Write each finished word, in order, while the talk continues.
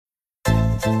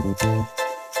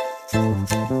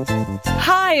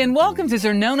Hi, and welcome to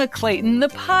Zernona Clayton, the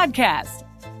podcast.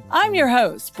 I'm your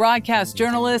host, broadcast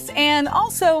journalist, and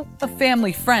also a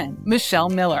family friend, Michelle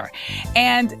Miller.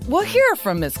 And we'll hear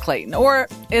from Miss Clayton, or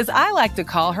as I like to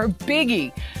call her,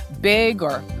 Biggie, Big,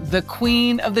 or the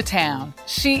queen of the town.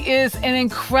 She is an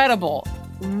incredible,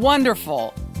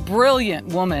 wonderful, brilliant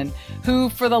woman who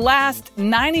for the last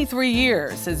 93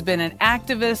 years has been an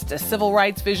activist, a civil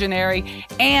rights visionary,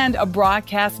 and a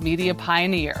broadcast media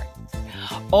pioneer.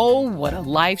 Oh, what a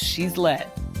life she's led.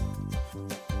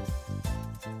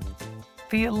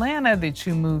 The Atlanta that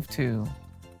you moved to,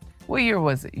 what year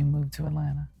was it you moved to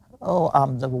Atlanta? Oh,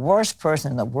 I'm the worst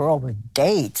person in the world with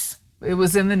dates. It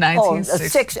was in the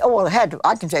 1960s.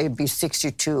 I can tell you it'd be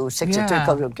 62,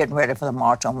 because we were getting ready for the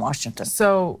March on Washington.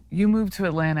 So you moved to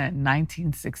Atlanta in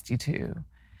 1962.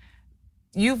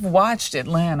 You've watched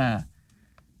Atlanta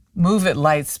move at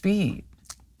light speed.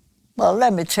 Well,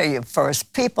 let me tell you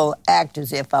first, people act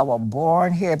as if I were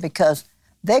born here because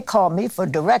they call me for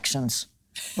directions.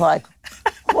 Like,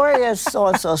 where is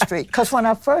so-and-so street? Because when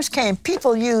I first came,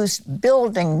 people used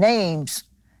building names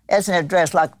as an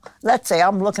address. Like, let's say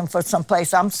I'm looking for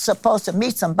someplace. I'm supposed to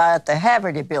meet somebody at the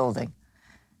Haverty building.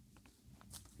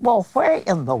 Well, where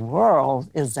in the world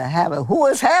is the Haverty? Who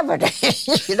is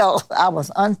Haverty? I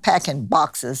was unpacking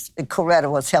boxes.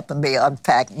 Coretta was helping me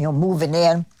unpack, moving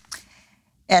in.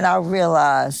 And I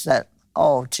realized that,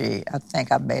 I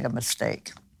think I made a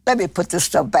mistake. Let me put this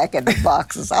stuff back in the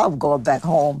boxes. I'm going back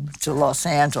home to Los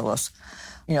Angeles.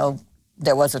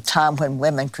 There was a time when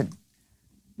women could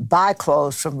buy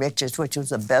clothes from Richards, which was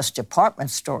the best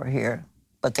department store here,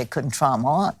 but they couldn't try them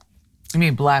on. You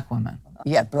mean black women?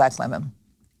 Yeah, black women.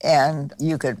 And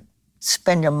you could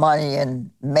spend your money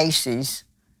in Macy's.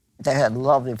 They had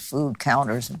lovely food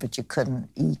counters, but you couldn't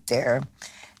eat there.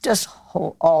 Just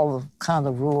all the kind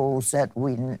of rules that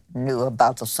we knew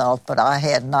about the South, but I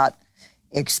had not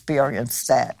experienced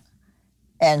that.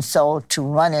 And so to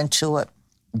run into it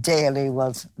daily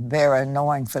was very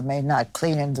annoying for me, not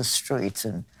cleaning the streets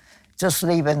and just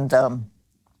leaving the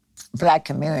black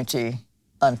community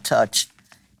untouched,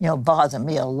 bothered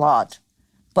me a lot.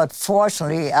 But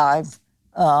fortunately, I've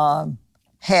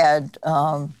had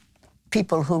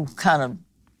people who kind of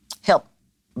helped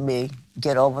me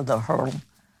get over the hurdle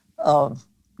of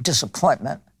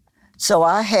disappointment. So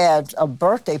I had a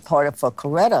birthday party for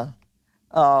Coretta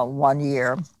one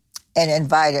year and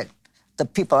invited the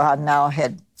people I now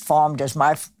had formed as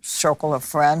my circle of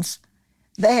friends.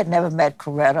 They had never met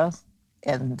Coretta,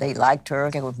 and they liked her.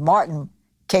 And Martin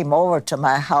came over to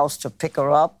my house to pick her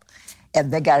up,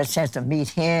 and they got a chance to meet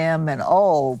him, and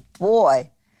oh, boy.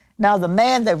 Now, the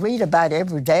man they read about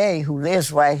every day who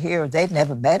lives right here, they'd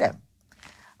never met him.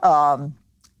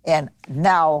 And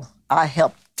now I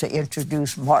helped to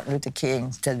introduce Martin Luther King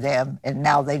to them, and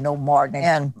now they know Martin.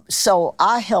 And so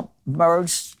I helped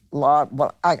merge a lot.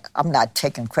 Well, I'm not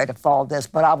taking credit for all this,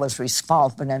 but I was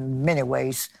responsible in many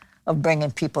ways of bringing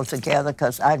people together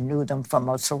because I knew them from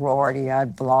a sorority I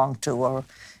belonged to or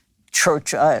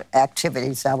church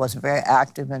activities. I was very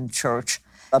active in church.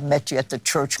 I met you at the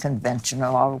church convention,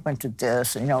 or I went to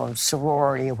this,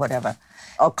 sorority or whatever,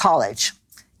 or college,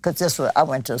 because I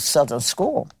went to Southern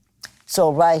School.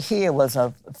 So right here was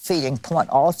a feeding point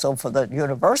also for the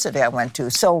university I went to.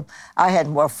 So I had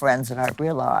more friends than I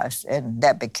realized, and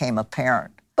that became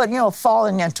apparent. But,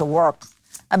 falling into work,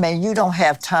 you don't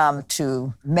have time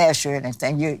to measure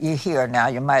anything. You're here now.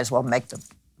 You might as well make the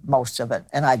most of it,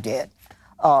 and I did.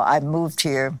 I moved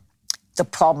here. The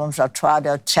problems I tried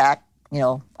to attack,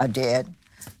 I did.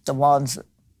 The ones,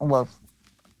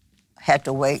 had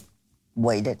to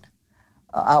waited.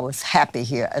 I was happy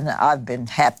here, and I've been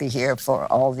happy here for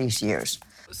all these years.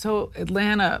 So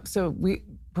Atlanta, we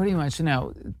pretty much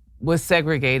was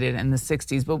segregated in the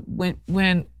 60s, but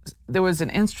when there was an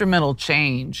instrumental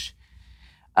change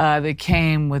that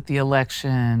came with the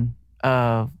election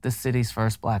of the city's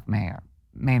first black mayor,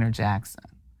 Maynard Jackson.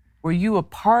 Were you a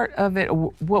part of it?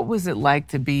 Or what was it like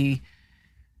to be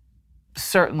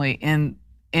certainly in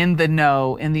the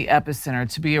know, in the epicenter,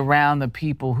 to be around the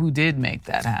people who did make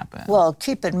that happen? Well,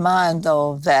 keep in mind,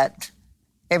 though, that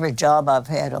every job I've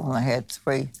had, I only had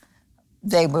 3,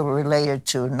 they were related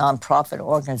to nonprofit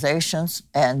organizations,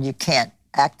 and you can't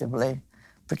actively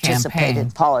participate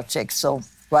in politics. So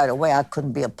right away, I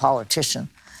couldn't be a politician.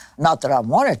 Not that I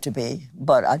wanted to be,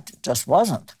 but I just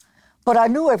wasn't. But I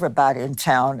knew everybody in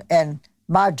town, and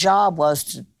my job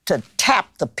was to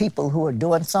tap the people who are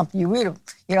doing something. You read,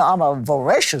 I'm a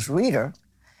voracious reader.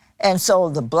 And so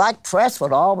the black press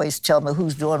would always tell me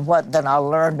who's doing what. Then I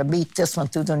learned to meet this one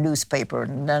through the newspaper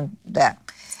and then that.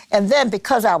 And then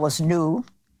because I was new,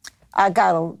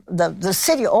 the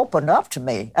city opened up to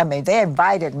me. I mean, they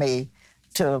invited me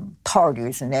to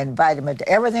parties and they invited me to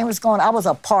everything was going on. I was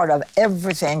a part of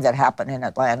everything that happened in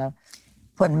Atlanta.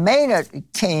 When Maynard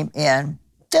came in,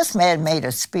 this man made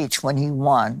a speech when he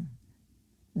won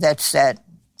that said,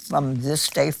 from this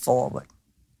day forward,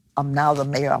 I'm now the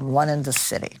mayor, I'm running the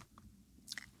city.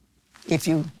 If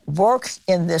you work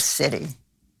in this city,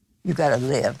 you got to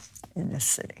live in this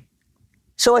city.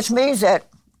 So it means that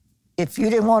if you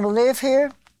didn't want to live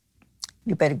here,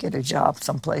 you better get a job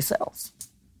someplace else,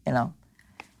 you know.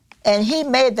 And he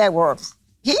made that work.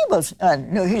 He was,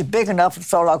 he's big enough,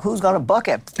 so like, who's going to buck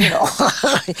him, you know?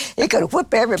 He could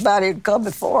whip everybody and come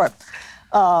before him.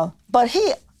 But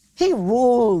he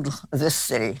ruled this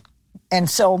city. And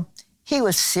so he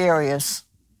was serious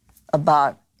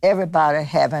about everybody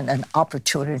having an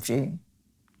opportunity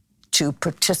to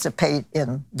participate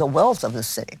in the wealth of the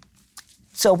city.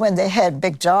 So when they had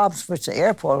big jobs, which the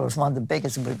airport was one of the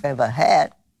biggest we've ever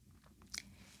had,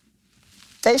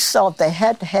 they saw they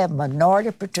had to have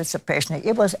minority participation.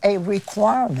 It was a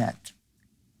requirement.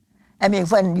 I mean,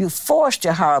 when you forced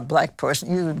to hire a black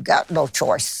person, you got no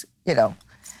choice, you know.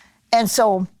 And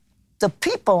so the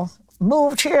people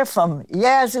moved here from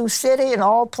Yazoo City and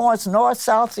all points, north,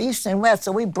 south, east, and west.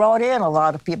 So we brought in a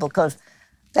lot of people because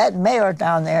that mayor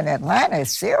down there in Atlanta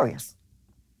is serious.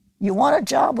 You want a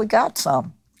job? We got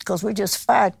some, because we just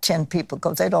fired 10 people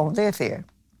because they don't live here.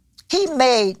 He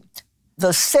made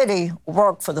the city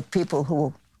work for the people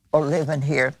who are living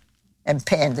here and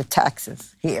paying the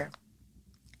taxes here.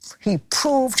 He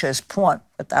proved his point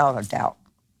without a doubt.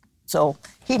 So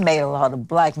he made a lot of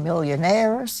black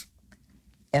millionaires,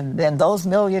 and then those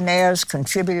millionaires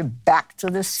contributed back to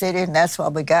the city, and that's why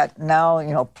we got now,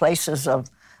 you know, places of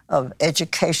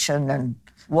education and,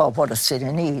 well, what a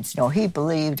city needs. You know, he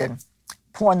believed in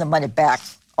pouring the money back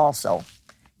also,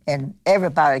 and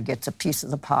everybody gets a piece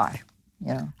of the pie,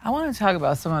 you know. I want to talk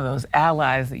about some of those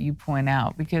allies that you point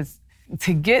out, because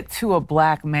to get to a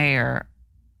black mayor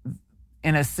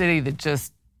in a city that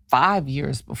just 5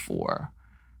 years before,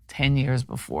 10 years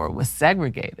before, was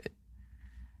segregated,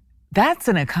 that's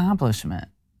an accomplishment.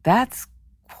 That's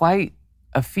quite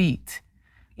a feat.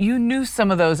 You knew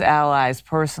some of those allies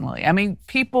personally. I mean,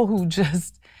 people who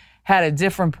just had a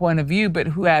different point of view, but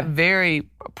who had very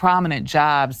prominent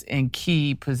jobs in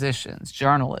key positions,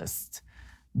 journalists,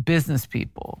 business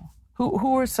people.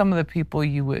 Who are some of the people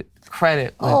you would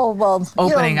credit with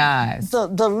opening eyes? The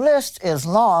list is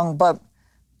long, but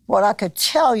what I could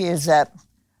tell you is that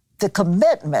the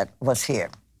commitment was here.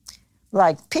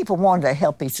 Like, people wanted to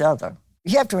help each other.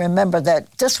 You have to remember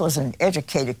that this was an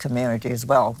educated community as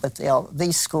well, but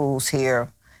these schools here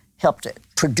helped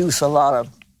produce a lot of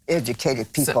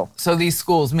educated people. So these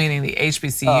schools, meaning the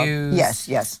HBCUs?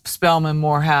 Yes. Spelman,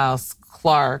 Morehouse,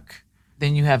 Clark.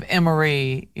 Then you have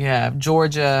Emory, you have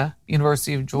Georgia,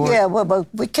 University of Georgia. Yeah, well, but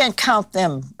we can't count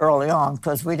them early on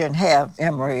because we didn't have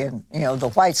Emory and, you know, the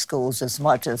white schools as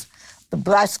much as the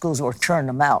black schools were turning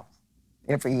them out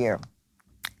every year.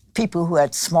 People who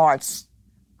had smarts,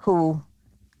 who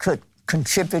could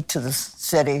contribute to the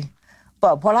city.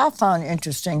 But what I found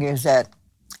interesting is that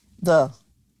the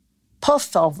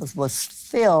post office was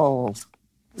filled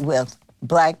with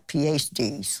black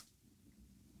PhDs.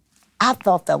 I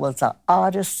thought that was the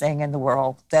oddest thing in the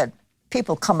world, that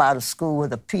people come out of school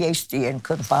with a PhD and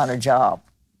couldn't find a job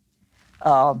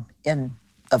in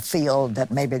a field that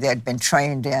maybe they'd been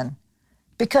trained in.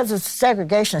 Because of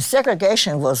segregation.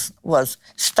 Segregation was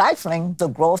stifling the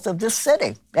growth of this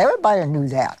city. Everybody knew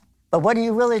that. But what do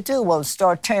you really do? Well,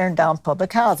 start tearing down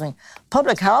public housing.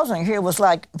 Public housing here was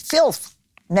like filth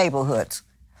neighborhoods.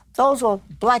 Those were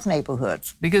black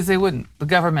neighborhoods. Because they wouldn't. The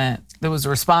government that was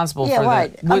responsible for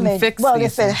right. that wouldn't fix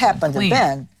these if it happened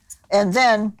then. And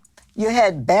then you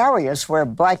had barriers where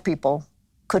black people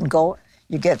couldn't go.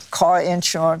 You get car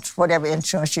insurance, whatever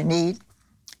insurance you need.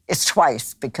 It's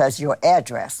twice because your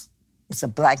address is a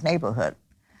black neighborhood.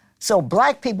 So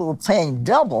black people were paying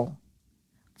double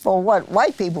for what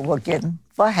white people were getting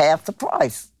for half the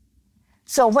price.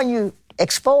 So when you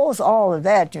expose all of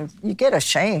that, you get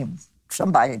ashamed.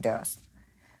 Somebody does.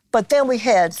 But then we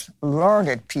had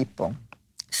learned people,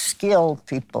 skilled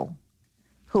people,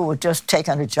 who were just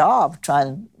taking a job,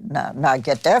 trying to not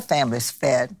get their families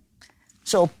fed.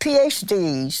 So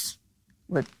PhDs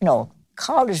with, you know,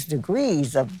 college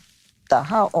degrees of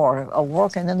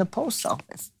working in the post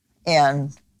office.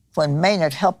 And when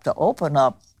Maynard helped to open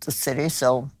up the city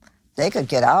so they could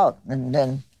get out and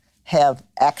then have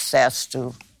access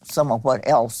to some of what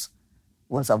else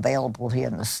was available here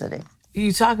in the city.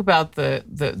 You talk about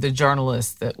the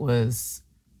journalist that was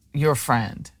your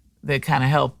friend that kind of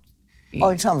helped Oh,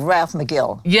 you're talking Ralph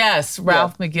McGill. Yes,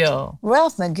 Ralph McGill.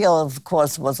 Ralph McGill, of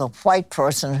course, was a white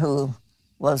person who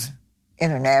was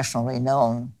internationally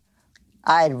known.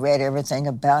 I had read everything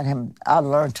about him. I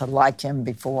learned to like him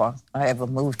before I ever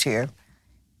moved here.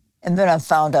 And then I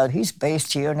found out he's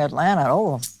based here in Atlanta.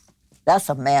 Oh, that's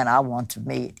a man I want to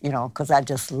meet, you know, because I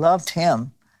just loved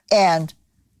him. And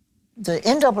the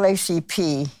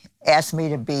NAACP asked me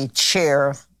to be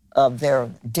chair of their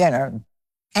dinner.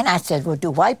 And I said, well, do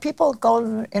white people go to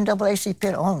the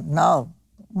NAACP? Oh, no.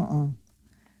 Mm-mm.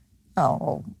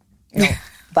 Oh, you know,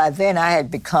 by then I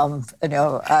had become, you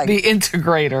know... the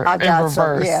integrator in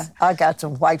reverse. I got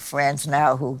some white friends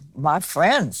now who, my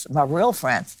friends, my real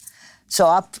friends. So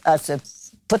I said,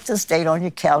 put this date on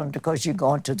your calendar because you're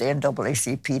going to the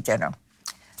NAACP dinner.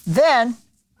 Then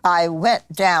I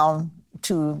went down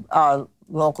to our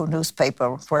local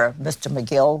newspaper where Mr.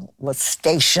 McGill was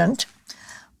stationed.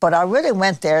 But I really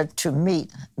went there to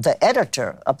meet the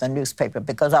editor of the newspaper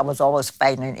because I was always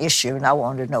fighting an issue, and I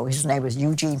wanted to know. His name was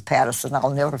Eugene Patterson. I'll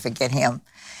never forget him.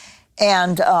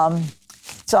 And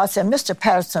so I said, Mr.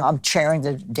 Patterson, I'm chairing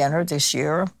the dinner this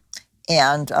year,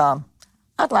 and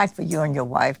I'd like for you and your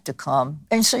wife to come.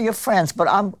 And so you're friends, but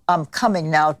I'm coming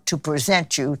now to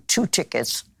present you 2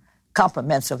 tickets,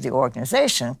 compliments of the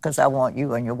organization, because I want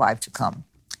you and your wife to come.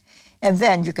 And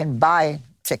then you can buy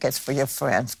tickets for your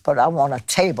friends, but I want a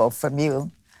table from you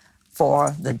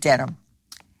for the dinner.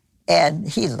 And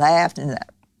he laughed, and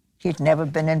he'd never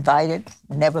been invited,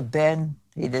 never been.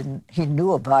 He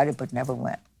knew about it, but never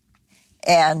went.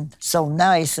 And so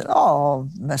now he said, oh,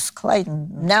 Miss Clayton,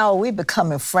 now we're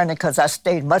becoming friendly because I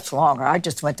stayed much longer. I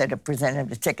just went there to present him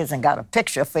the tickets and got a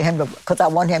picture for him because I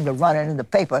want him to run it in the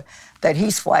paper that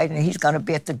he's white and he's going to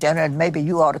be at the dinner and maybe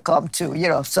you ought to come too, you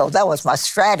know. So that was my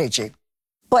strategy.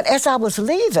 But as I was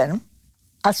leaving,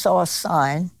 I saw a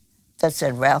sign that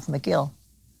said Ralph McGill.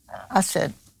 I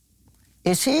said,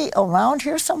 is he around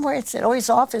here somewhere? It said, oh, his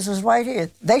office is right here.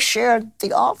 They shared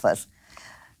the office.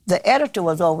 The editor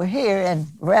was over here, and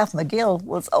Ralph McGill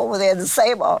was over there the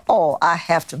same. Oh, I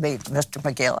have to meet Mr.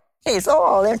 McGill. He said, oh,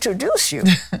 I'll introduce you.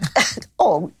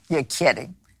 Oh, you're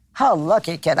kidding. How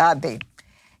lucky can I be?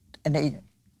 And he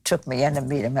took me in to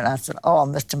meet him, and I said, oh,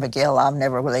 Mr. McGill, I've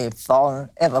never really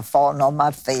ever fallen on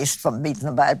my face from meeting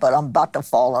somebody, but I'm about to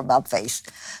fall on my face.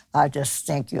 I just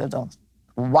think you're the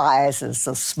wisest,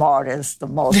 the smartest, the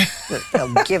most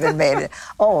giving man.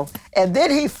 Oh, and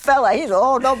then he fell out. He said,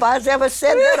 oh, nobody's ever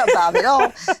said that about me.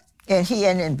 Oh, and he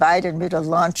had invited me to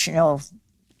lunch, you know,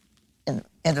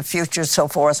 in the future, so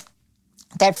forth.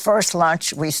 That first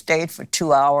lunch, we stayed for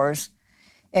 2 hours,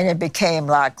 and it became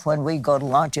like when we go to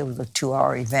lunch, it was a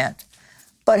 2-hour event.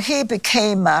 But he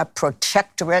became my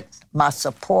protectorate, my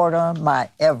supporter, my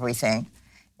everything.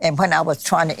 And when I was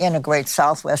trying to integrate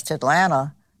Southwest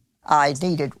Atlanta, I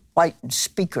needed white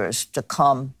speakers to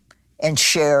come and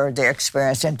share their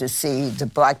experience and to see the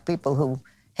black people who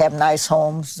have nice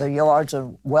homes, the yards are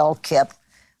well kept.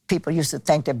 People used to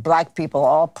think that black people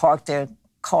all park their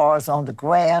cars on the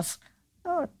grass.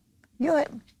 Oh, you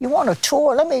want a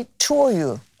tour? Let me tour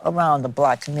you around the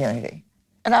black community.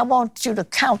 And I want you to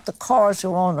count the cars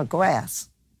who are on the grass.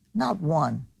 Not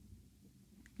one.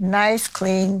 Nice,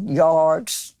 clean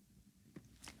yards.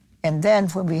 And then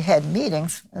when we had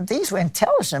meetings, and these were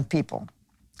intelligent people.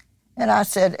 And I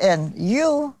said, and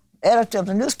you, editor of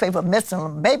the newspaper,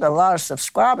 missing maybe a lot of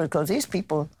subscribers because these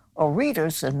people are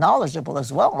readers and knowledgeable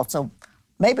as well. So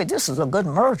maybe this is a good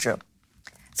merger.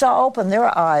 So I opened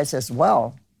their eyes as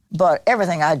well. But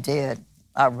everything I did,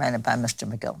 I ran it by Mr.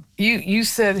 McGill. You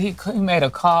said he made a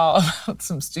call about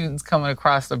some students coming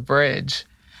across the bridge.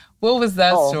 What was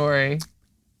that story?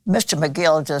 Mr.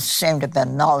 McGill just seemed to have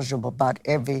been knowledgeable about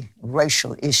every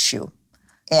racial issue.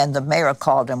 And the mayor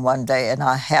called him one day, and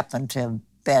I happened to have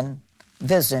been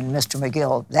visiting Mr.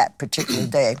 McGill that particular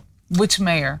day. Which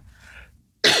mayor?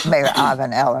 Mayor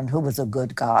Ivan Allen, who was a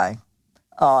good guy.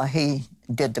 He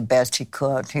did the best he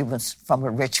could. He was from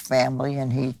a rich family,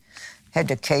 and he had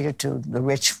to cater to the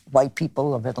rich white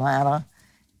people of Atlanta.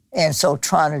 And so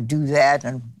trying to do that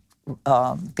and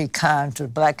be kind to the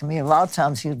black community. A lot of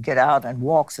times he would get out and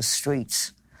walk the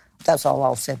streets. That's all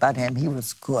I'll say about him. He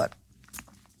was good.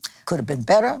 Could have been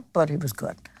better, but he was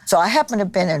good. So I happened to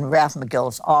have been in Ralph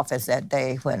McGill's office that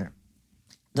day when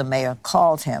the mayor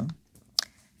called him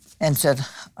and said,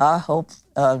 I hope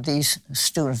these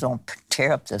students don't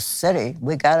tear up the city.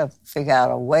 We got to figure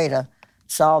out a way to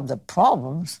solve the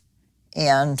problems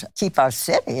and keep our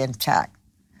city intact.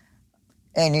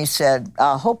 And he said,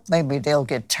 I hope maybe they'll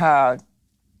get tired.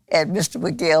 And Mr.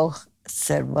 McGill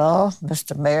said, well,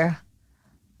 Mr. Mayor,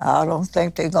 I don't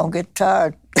think they're going to get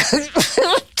tired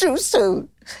too soon.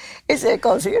 He said,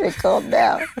 because here they come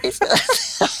now. He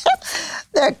said,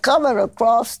 they're coming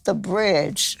across the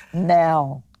bridge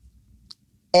now.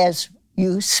 As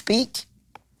you speak,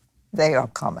 they are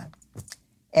coming.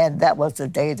 And that was the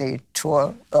day they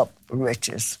tore up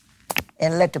Riches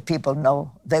and let the people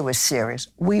know they were serious.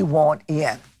 We want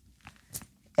in,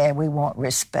 and we want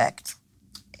respect.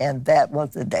 And that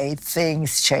was the day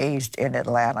things changed in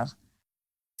Atlanta.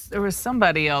 There was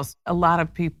somebody else. A lot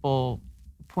of people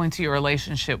point to your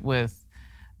relationship with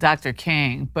Dr.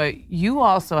 King, but you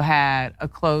also had a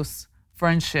close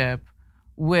friendship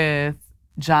with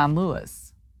John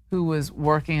Lewis, who was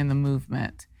working in the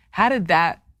movement. How did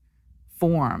that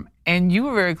form? And you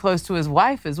were very close to his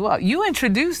wife as well. You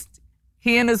introduced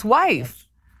he and his wife.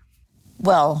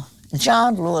 Well,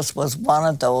 John Lewis was one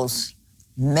of those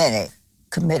many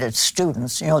committed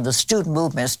students. You know, the student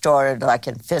movement started like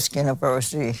in Fisk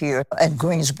University here and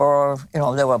Greensboro. You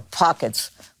know, there were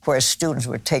pockets where students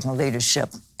were taking leadership.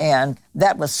 And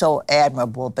that was so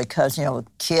admirable because, you know,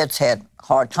 kids had a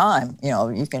hard time. You know,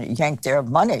 you can yank their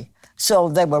money. So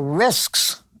there were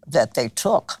risks that they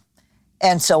took.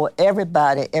 And so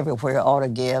everybody everywhere ought to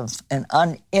give an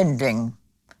unending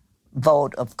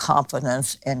vote of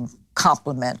confidence and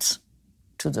compliments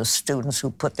to the students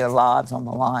who put their lives on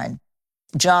the line.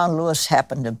 John Lewis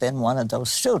happened to have been one of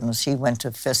those students. He went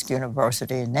to Fisk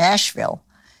University in Nashville,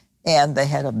 and they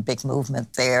had a big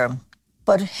movement there.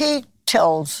 But he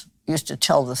used to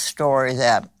tell the story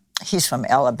that he's from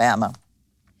Alabama.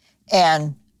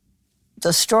 And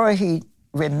the story he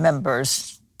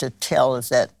remembers to tell is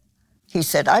that he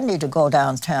said, I need to go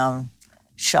downtown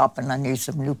shopping. I need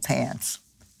some new pants.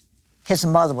 His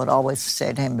mother would always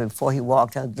say to him before he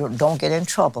walked out, don't get in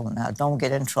trouble now, don't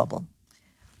get in trouble.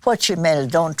 What she meant is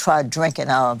don't try drinking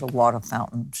out of the water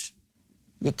fountains.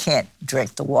 You can't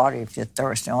drink the water if you're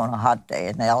thirsty on a hot day.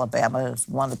 And Alabama is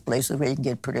one of the places where you can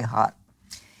get pretty hot.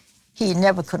 He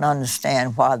never could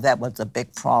understand why that was a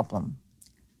big problem.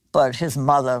 But his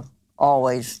mother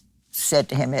always said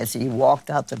to him as he walked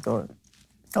out the door,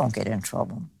 don't get in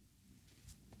trouble.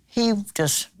 He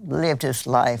just lived his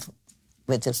life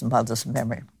with his mother's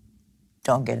memory.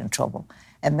 Don't get in trouble.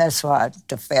 And that's why,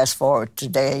 to fast forward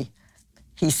today,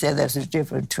 he said there's a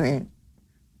difference between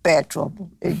bad trouble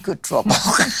and good trouble.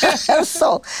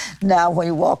 So now when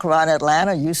you walk around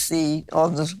Atlanta, you see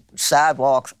on the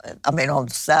sidewalks, on the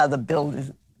side of the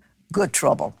building, good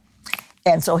trouble.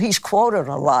 And so he's quoted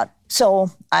a lot.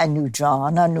 So I knew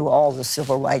John. I knew all the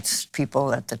civil rights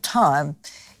people at the time.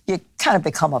 You kind of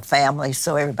become a family,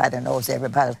 so everybody knows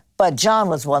everybody. But John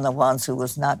was one of the ones who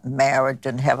was not married,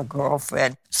 didn't have a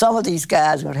girlfriend. Some of these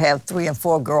guys would have 3 and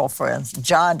 4 girlfriends.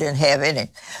 John didn't have any.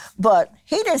 But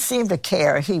he didn't seem to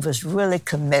care. He was really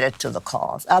committed to the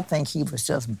cause. I think he was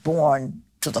just born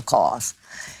to the cause.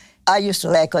 I used to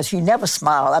laugh because he never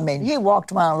smiled. I mean, he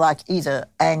walked around like either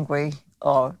angry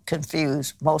or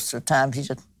confused. Most of the time, he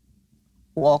just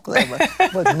walked there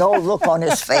with no look on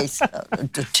his face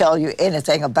to tell you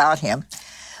anything about him.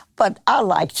 But I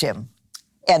liked him.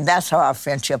 And that's how our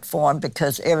friendship formed,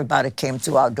 because everybody came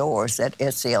through our doors at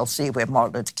SCLC where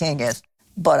Martin Luther King is.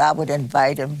 But I would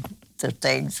invite him to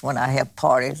things when I have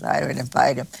parties. I would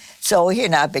invite him. So he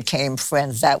and I became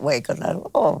friends that way because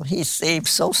he seemed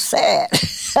so sad.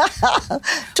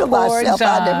 To myself,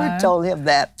 John. I never told him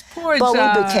that. Poor but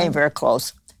John. We became very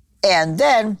close. And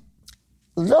then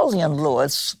Lillian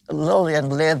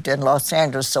lived in Los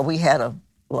Angeles, so we had a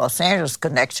Los Angeles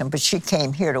connection, but she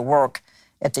came here to work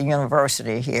at the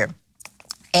university here.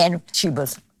 And she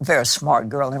was a very smart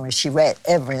girl. I mean, she read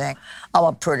everything. I'm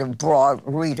a pretty broad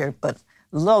reader, but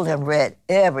Lillian read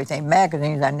everything.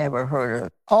 Magazines I never heard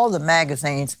of. All the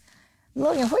magazines.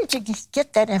 Lillian, where did you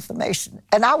get that information?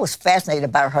 And I was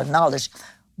fascinated by her knowledge.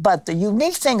 But the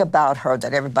unique thing about her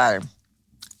that everybody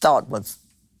thought was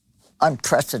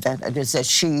unprecedented is that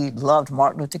she loved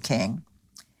Martin Luther King,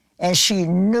 and she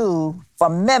knew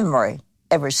from memory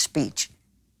every speech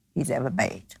he's ever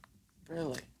made.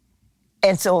 Really?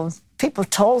 And so people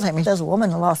told him, there's a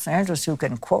woman in Los Angeles who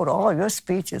can quote all your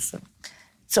speeches.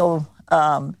 So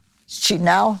she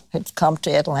now had come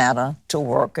to Atlanta to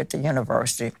work at the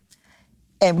university,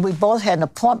 and we both had an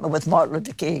appointment with Martin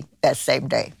Luther King that same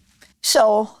day.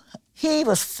 So he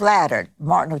was flattered,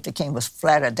 Martin Luther King was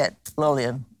flattered that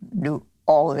Lillian knew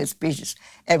all of his speeches.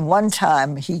 And one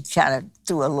time he kind of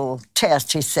threw a little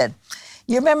test. He said,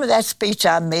 you remember that speech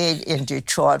I made in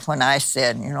Detroit when I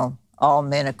said, all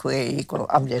men are created equal?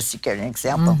 I'm just giving an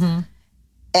example. Mm-hmm.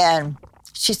 And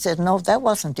she said, no, that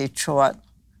wasn't Detroit.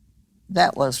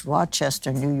 That was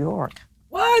Rochester, New York.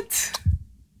 What?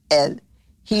 And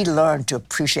he learned to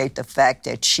appreciate the fact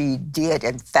that she did,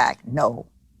 in fact, know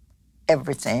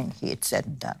everything he had said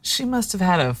and done. She must have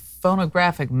had a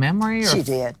phonographic memory? She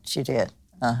did.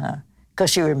 Because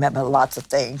she remembered lots of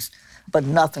things, but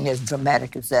nothing as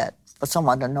dramatic as that. For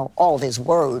someone to know all his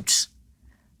words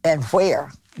and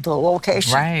where, the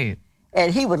location. Right.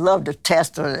 And he would love to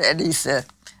test her, and he said,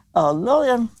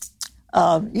 Lillian,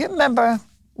 you remember,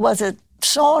 was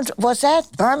that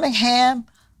Birmingham?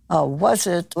 Was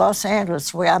it Los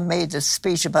Angeles where I made this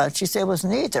speech about it? She said it was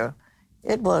neither.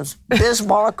 It was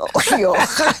Bismarck or New York.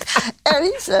 And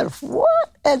he said,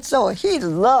 what? And so he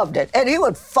loved it. And he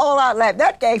would fall out laughing.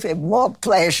 That gave him more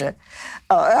pleasure.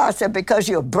 I said, because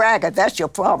you're a braggart, that's your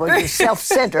problem. You're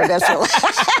self-centered. That's your...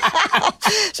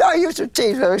 So I used to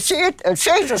tease her.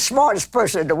 She's the smartest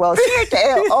person in the world. She ain't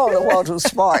the only one who's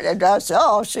smart. And I said,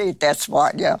 oh, she ain't that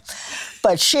smart, yeah.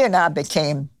 But she and I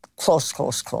became close,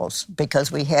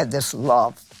 because we had this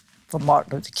love for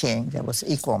Martin Luther King that was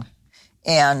equal.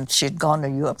 And she'd gone to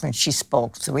Europe, and she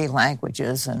spoke 3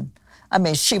 languages. And, I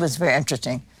mean, she was very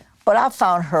interesting. But I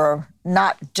found her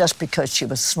not just because she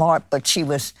was smart, but she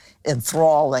was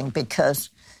enthralling,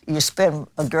 because you spend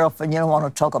a girlfriend, you don't want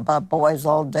to talk about boys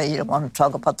all day, you don't want to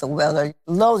talk about the weather.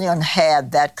 Lillian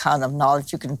had that kind of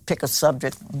knowledge. You can pick a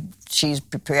subject, and she's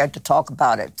prepared to talk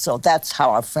about it. So that's how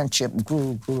our friendship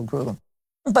grew.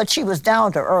 But she was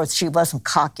down to earth. She wasn't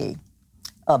cocky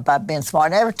about being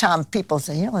smart. And every time people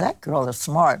say, that girl is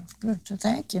smart,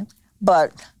 thank you.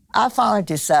 But I finally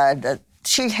decided that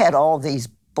she had all these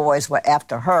boys were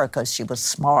after her because she was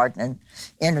smart and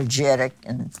energetic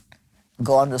and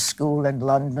going to school in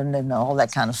London and all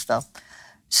that kind of stuff.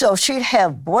 So she'd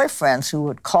have boyfriends who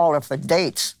would call her for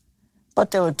dates,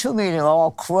 but there were too many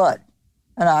all crud.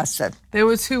 And I said... There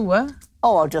was who what?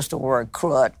 Oh, just the word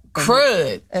crud.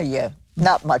 Crud? Yeah.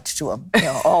 Not much to them,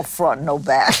 all front, no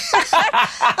back.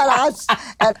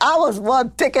 and I was one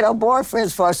picking up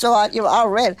boyfriends for her, so I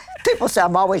read. People say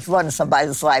I'm always running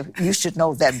somebody's life. You should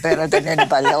know that better than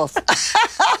anybody else.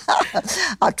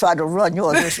 I tried to run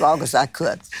yours as long as I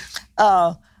could.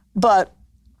 But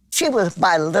she was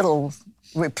my little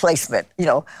replacement.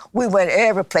 We went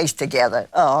every place together.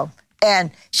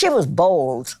 And she was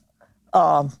bold.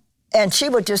 And she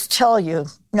would just tell you,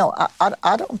 no,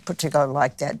 I don't particularly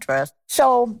like that dress.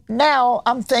 So now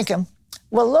I'm thinking,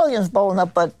 well, Lillian's bold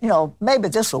enough, but, maybe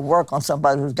this will work on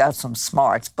somebody who's got some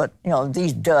smarts. But,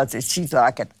 these duds, she's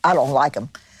like it. I don't like them.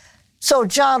 So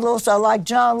John Lewis, I like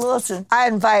John Lewis, and I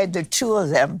invited the 2 of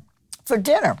them for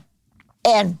dinner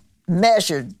and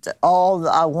measured all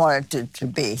that I wanted it to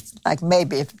be. Like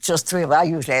maybe if just 3 of us. I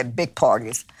usually had big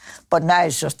parties, but now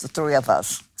it's just the 3 of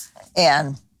us.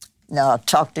 And... Now,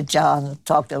 talk to John,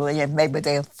 talk to Lillian, maybe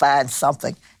they'll find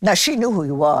something. Now, she knew who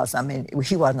he was. I mean,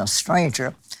 he wasn't a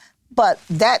stranger. But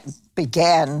that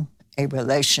began a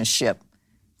relationship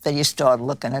that you started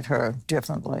looking at her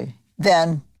differently.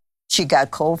 Then she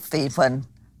got cold feet when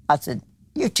I said,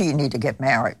 you 2 need to get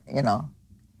married,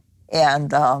 And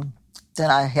then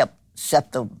I helped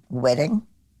set the wedding.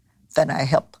 Then I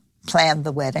helped plan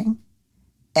the wedding.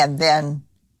 And then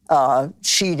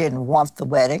she didn't want the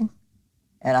wedding.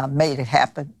 And I made it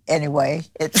happen anyway.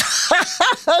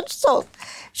 So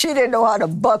she didn't know how to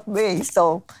buck me.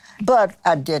 But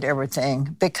I did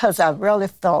everything because I really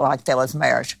felt like there was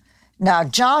marriage. Now,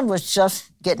 John was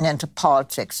just getting into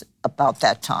politics about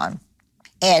that time.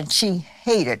 And she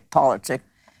hated politics.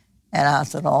 And I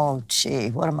said, oh, gee,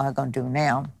 what am I going to do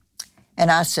now? And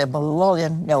I said, well,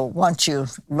 Lillian, once you're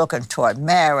looking toward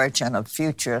marriage and a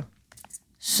future,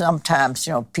 sometimes,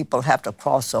 people have to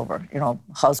cross over.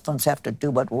 Husbands have to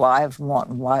do what wives want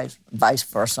and vice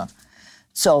versa.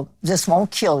 So this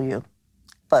won't kill you,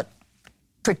 but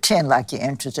pretend like you're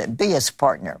interested. Be his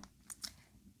partner.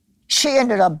 She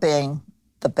ended up being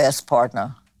the best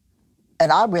partner.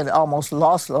 And I really almost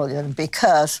lost Lillian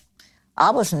because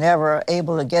I was never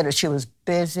able to get her. She was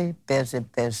busy,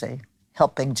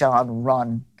 helping John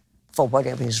run for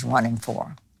whatever he's running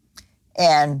for.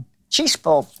 And she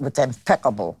spoke with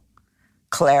impeccable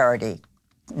clarity,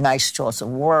 nice choice of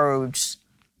words,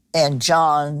 and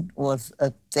John was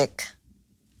a thick...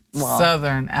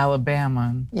 Southern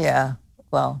Alabama. Yeah,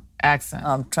 accent.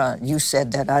 You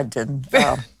said that, I didn't.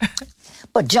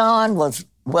 But John was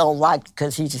well-liked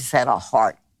because he just had a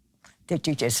heart that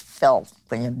you just felt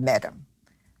when you met him.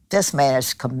 This man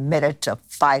is committed to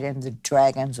fighting the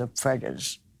dragons of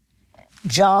prejudice.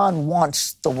 John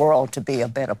wants the world to be a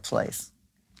better place.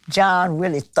 John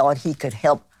really thought he could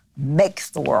help make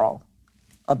the world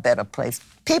a better place.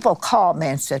 People called me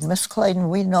and said, Miss Clayton,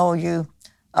 we know you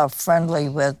are friendly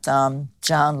with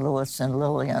John Lewis and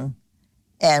Lillian,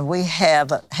 and we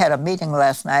have had a meeting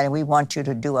last night, and we want you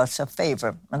to do us a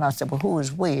favor. And I said, well, who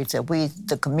is we? He said, we,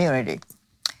 the community.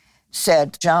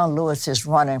 said John Lewis is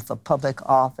running for public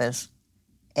office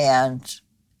and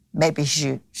maybe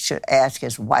he should ask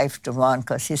his wife to run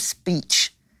because his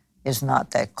speech is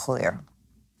not that clear.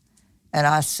 And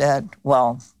I said,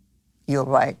 well, you're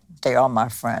right. They are my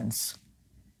friends.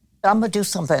 I'm going to do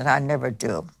something I never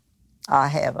do. I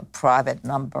have a private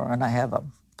number and I have a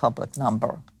public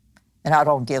number. And I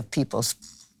don't give people's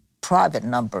private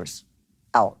numbers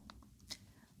out.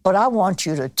 But I want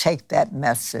you to take that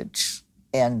message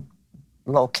and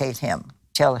locate him.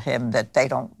 Tell him that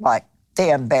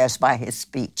they're embarrassed by his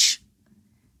speech.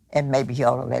 And maybe he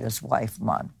ought to let his wife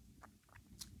run.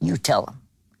 You tell him.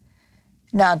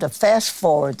 Now, to fast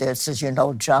forward this, as you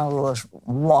know, John Lewis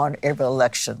won every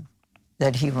election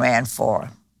that he ran for.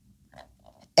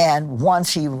 And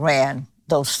once he ran,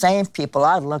 those same people,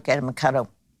 I'd look at him and kind of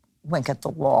wink at the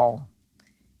wall.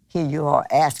 Here you are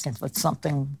asking for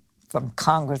something from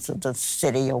Congress of the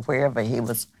city or wherever he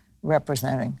was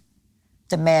representing.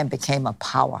 The man became a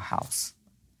powerhouse.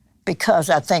 Because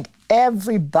I think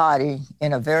everybody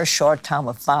in a very short time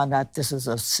will find out this is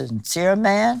a sincere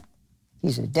man,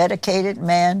 he's a dedicated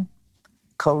man,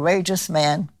 courageous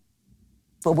man.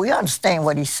 But we understand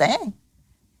what he's saying.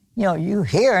 You know, you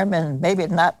hear him and maybe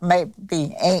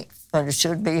ain't, but it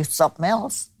should be something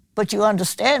else. But you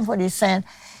understand what he's saying.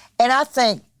 And I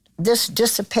think this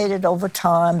dissipated over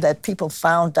time, that people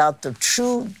found out the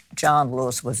true John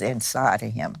Lewis was inside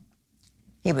of him.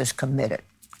 He was committed.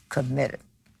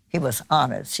 He was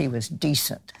honest. He was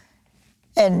decent.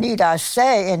 And need I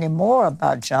say any more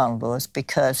about John Lewis,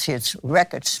 because his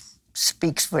record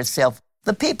speaks for itself.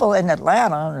 The people in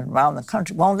Atlanta and around the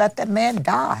country won't let that man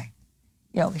die.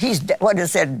 You know, he's, what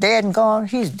is it, dead and gone?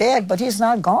 He's dead, but he's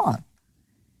not gone.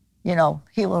 You know,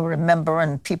 he will remember,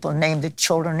 and people name the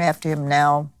children after him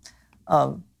now,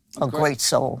 a great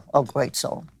soul.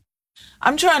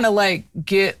 I'm trying to,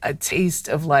 get a taste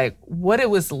of, what it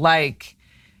was like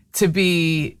to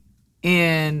be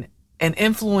in an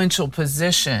influential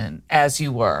position as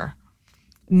you were,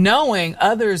 knowing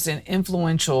others in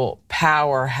influential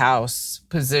powerhouse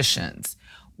positions.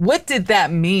 What did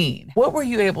that mean? What were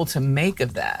you able to make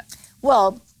of that?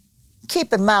 Well,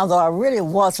 keep in mind, though, I really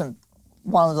wasn't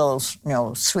one of those,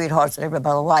 sweethearts that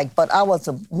everybody liked, but I was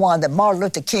the one that Martin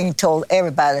Luther King told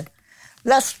everybody,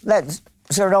 let's let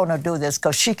Zerdona do this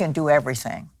because she can do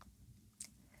everything.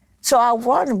 So I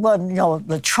wasn't,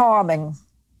 the charming,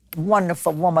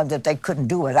 wonderful woman that they couldn't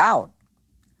do without.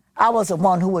 I was the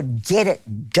one who would get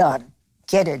it done.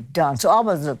 So I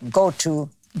was a go-to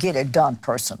get-it-done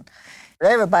person.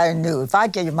 Everybody knew, if I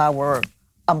give you my word,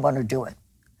 I'm going to do it.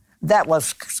 That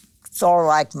was sort of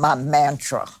like my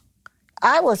mantra.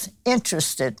 I was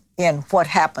interested in what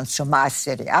happens to my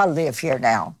city. I live here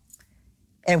now.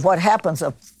 And what happens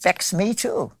affects me,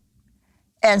 too.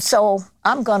 And so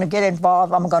I'm going to get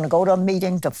involved. I'm going to go to a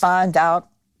meeting to find out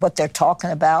what they're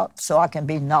talking about so I can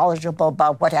be knowledgeable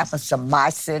about what happens to my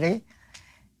city,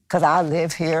 because I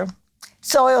live here.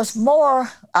 So it was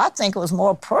I think it was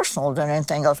more personal than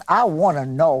anything else. I want to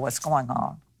know what's going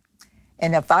on.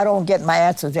 And if I don't get my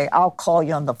answer today, I'll call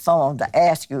you on the phone to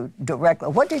ask you directly,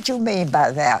 what did you mean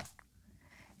by that?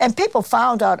 And people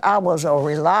found out I was a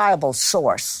reliable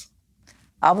source.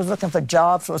 I was looking for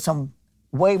jobs for some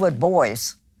wayward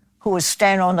boys who would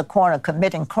stand on the corner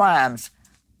committing crimes.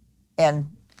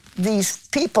 And these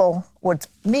people would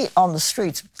meet on the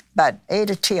streets, about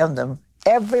 8 or 10 of them,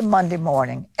 every Monday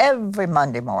morning. And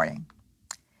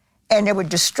they were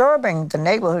disturbing the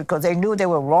neighborhood because they knew they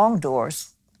were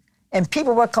wrongdoers. And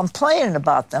people were complaining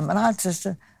about them. And I just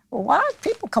said, well, why are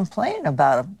people complaining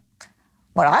about them?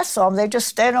 When I saw them, they just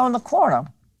standing on the corner.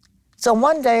 So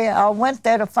one day I went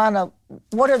there to find out,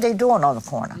 what are they doing on the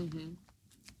corner? Mm-hmm.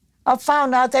 I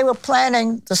found out they were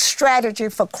planning the strategy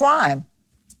for crime.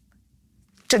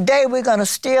 Today we're going to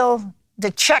steal the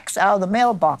checks out of the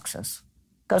mailboxes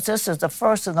because this is the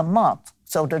first of the month.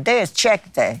 So today is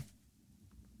check day.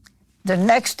 The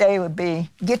next day would be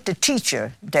get the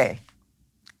teacher day.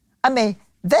 I mean,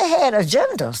 they had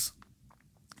agendas.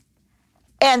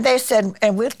 And they said,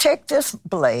 and we'll take this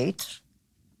blade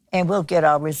and we'll get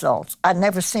our results. I'd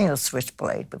never seen a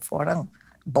switchblade before.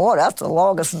 Boy, that's the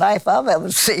longest knife I've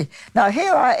ever seen. Now,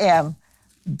 here I am,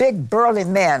 big burly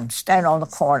men standing on the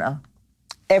corner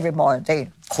every morning. They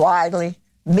quietly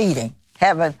meeting,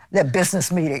 having their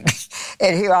business meeting.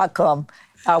 And here I come.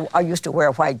 I used to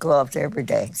wear white gloves every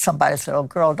day. Somebody said, oh,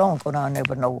 girl, don't go down there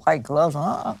with no white gloves.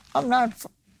 I'm not...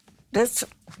 This is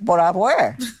what I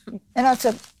wear. And I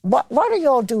said, why do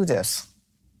y'all do this?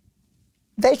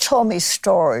 They told me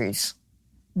stories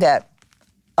that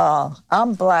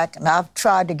I'm black and I've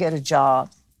tried to get a job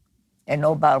and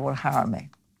nobody would hire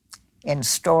me. And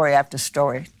story after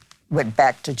story. went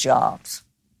back to jobs.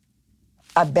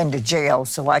 I've been to jail,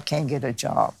 so I can't get a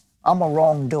job. I'm a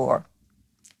wrongdoer.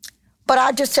 But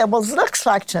I just said, well, it looks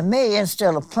like to me,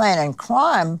 instead of planning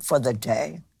crime for the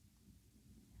day,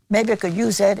 maybe I could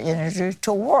use that energy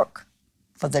to work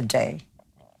for the day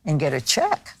and get a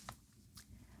check.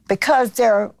 Because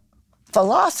their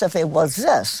philosophy was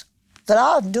this, that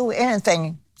I'll do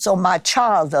anything so my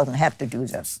child doesn't have to do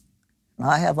this.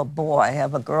 I have a boy, I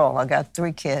have a girl, I got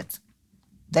 3 kids.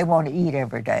 They want to eat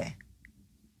every day.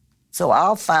 So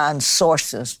I'll find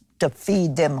sources to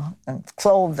feed them and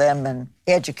clothe them and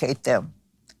educate them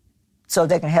so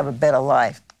they can have a better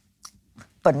life.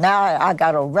 But now I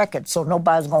got a record, so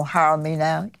nobody's going to hire me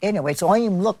now anyway, so I don't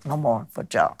even look no more for a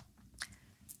job.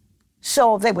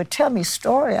 So they would tell me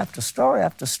story after story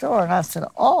after story, and I said,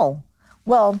 oh,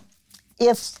 well,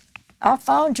 if I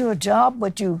found you a job,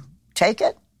 would you take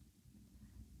it?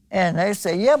 And they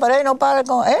said, yeah, but ain't nobody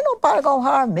gonna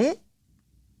hire me.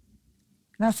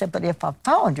 And I said, but if I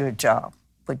found you a job,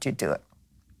 would you do it?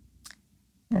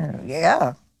 And,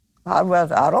 yeah, I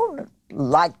don't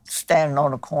like standing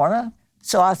on the corner.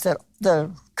 So I said,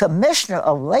 the commissioner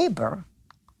of labor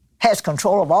has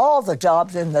control of all the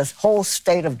jobs in this whole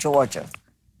state of Georgia.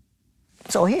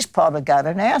 So he's probably got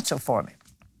an answer for me.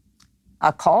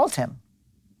 I called him,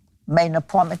 made an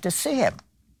appointment to see him.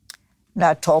 And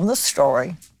I told him the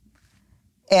story.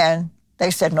 And they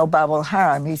said, nobody will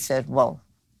hire him. He said, well,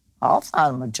 I'll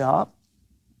find him a job.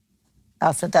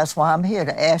 I said, that's why I'm here,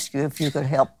 to ask you if you could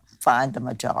help find them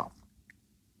a job.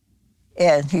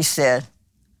 And he said,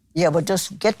 yeah, well,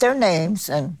 just get their names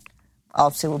and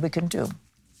I'll see what we can do.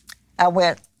 I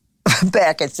went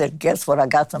back and said, guess what? I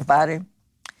got somebody,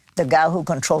 the guy who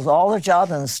controls all the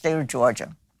jobs in the state of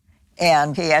Georgia.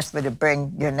 And he asked me to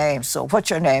bring your name. So what's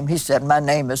your name? He said, my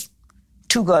name is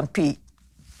Two Gun Pete.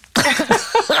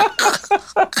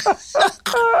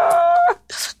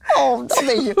 Oh, I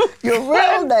mean, your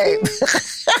real name.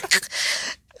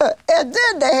 And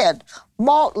then they had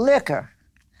malt liquor.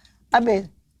 I mean,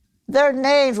 their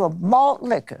names were malt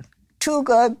liquor, Two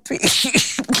Gun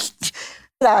Pete.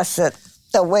 And I said,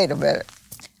 no, wait a minute.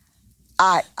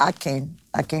 I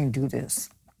can't do this.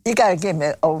 You got to give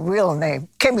me a real name.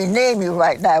 Can we name you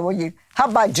right now? How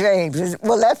about James?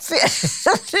 Will that fit?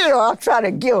 I'm trying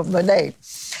to give him a name.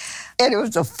 And it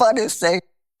was the funniest thing.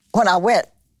 When I went,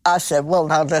 I said, well,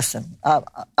 now listen,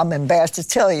 I'm embarrassed to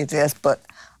tell you this, but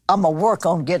I'm going to work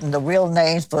on getting the real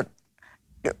names, but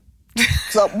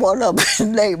one of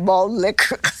them named Malt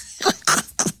Liquor.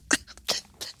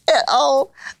 And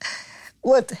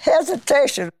with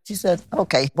hesitation, she said,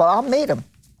 okay, well, I'll meet him.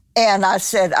 And I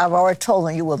said, I've already told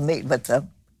them you will meet with them.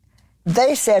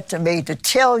 They said to me to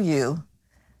tell you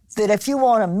that if you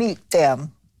want to meet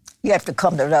them, you have to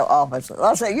come to their office.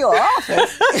 I said, your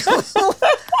office?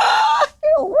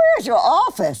 Where's your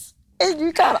office? And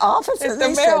you got an office? It's the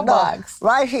mailbox. Said, no,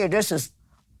 right here. This is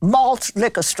Malt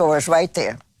Liquor Stores right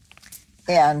there.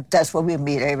 And that's where we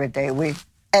meet every day.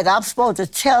 And I'm supposed to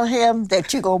tell him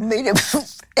that you're going to meet him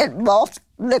at Malt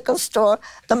Liquor Store.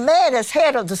 The man is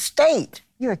head of the state.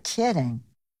 You're kidding.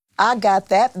 I got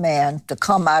that man to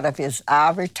come out of his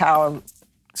ivory tower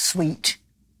suite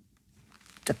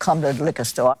to come to the liquor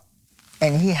store.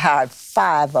 And he hired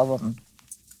 5 of them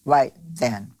right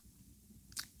then.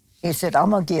 He said,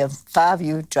 I'm going to give 5 of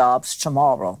you jobs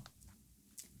tomorrow.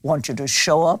 I want you to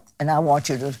show up, and I want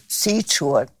you to see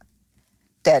to it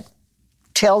that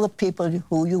tell the people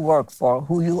who you work for,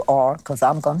 who you are, because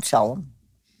I'm going to tell them.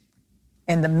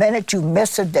 And the minute you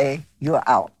miss a day, you're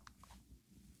out.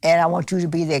 And I want you to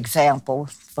be the example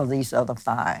for these others.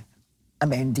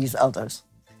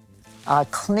 I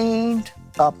cleaned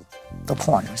up the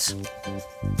corners.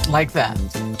 Like that.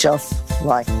 Just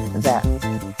like that.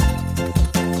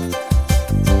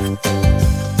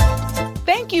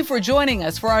 Thank you for joining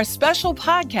us for our special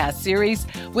podcast series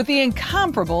with the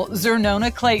incomparable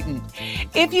Zernona Clayton.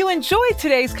 If you enjoyed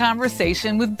today's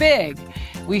conversation with Big,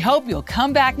 we hope you'll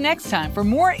come back next time for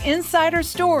more insider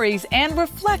stories and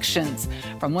reflections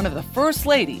from one of the first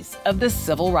ladies of the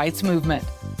civil rights movement.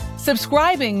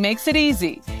 Subscribing makes it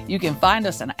easy. You can find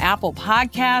us on Apple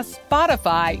Podcasts,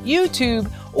 Spotify,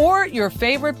 YouTube, or your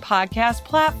favorite podcast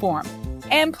platform.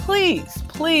 And please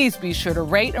be sure to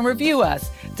rate and review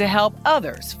us to help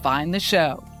others find the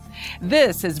show.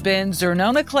 This has been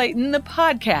Zernona Clayton, the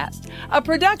podcast, a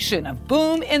production of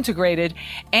Boom Integrated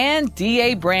and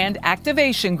DA Brand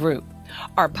Activation Group.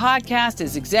 Our podcast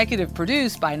is executive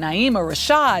produced by Naima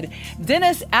Rashad,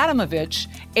 Dennis Adamovich,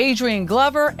 Adrian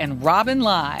Glover, and Robin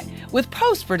Lai, with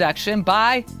post-production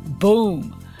by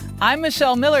Boom. I'm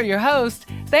Michelle Miller, your host.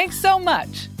 Thanks so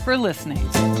much for listening.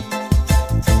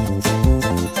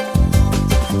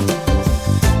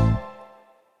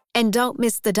 And don't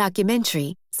miss the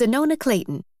documentary, Sonona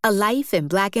Clayton, A Life in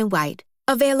Black and White.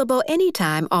 Available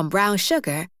anytime on Brown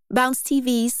Sugar, Bounce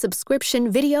TV's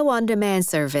subscription video-on-demand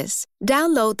service.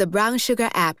 Download the Brown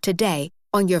Sugar app today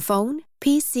on your phone,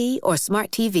 PC, or smart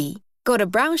TV. Go to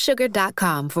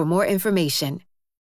brownsugar.com for more information.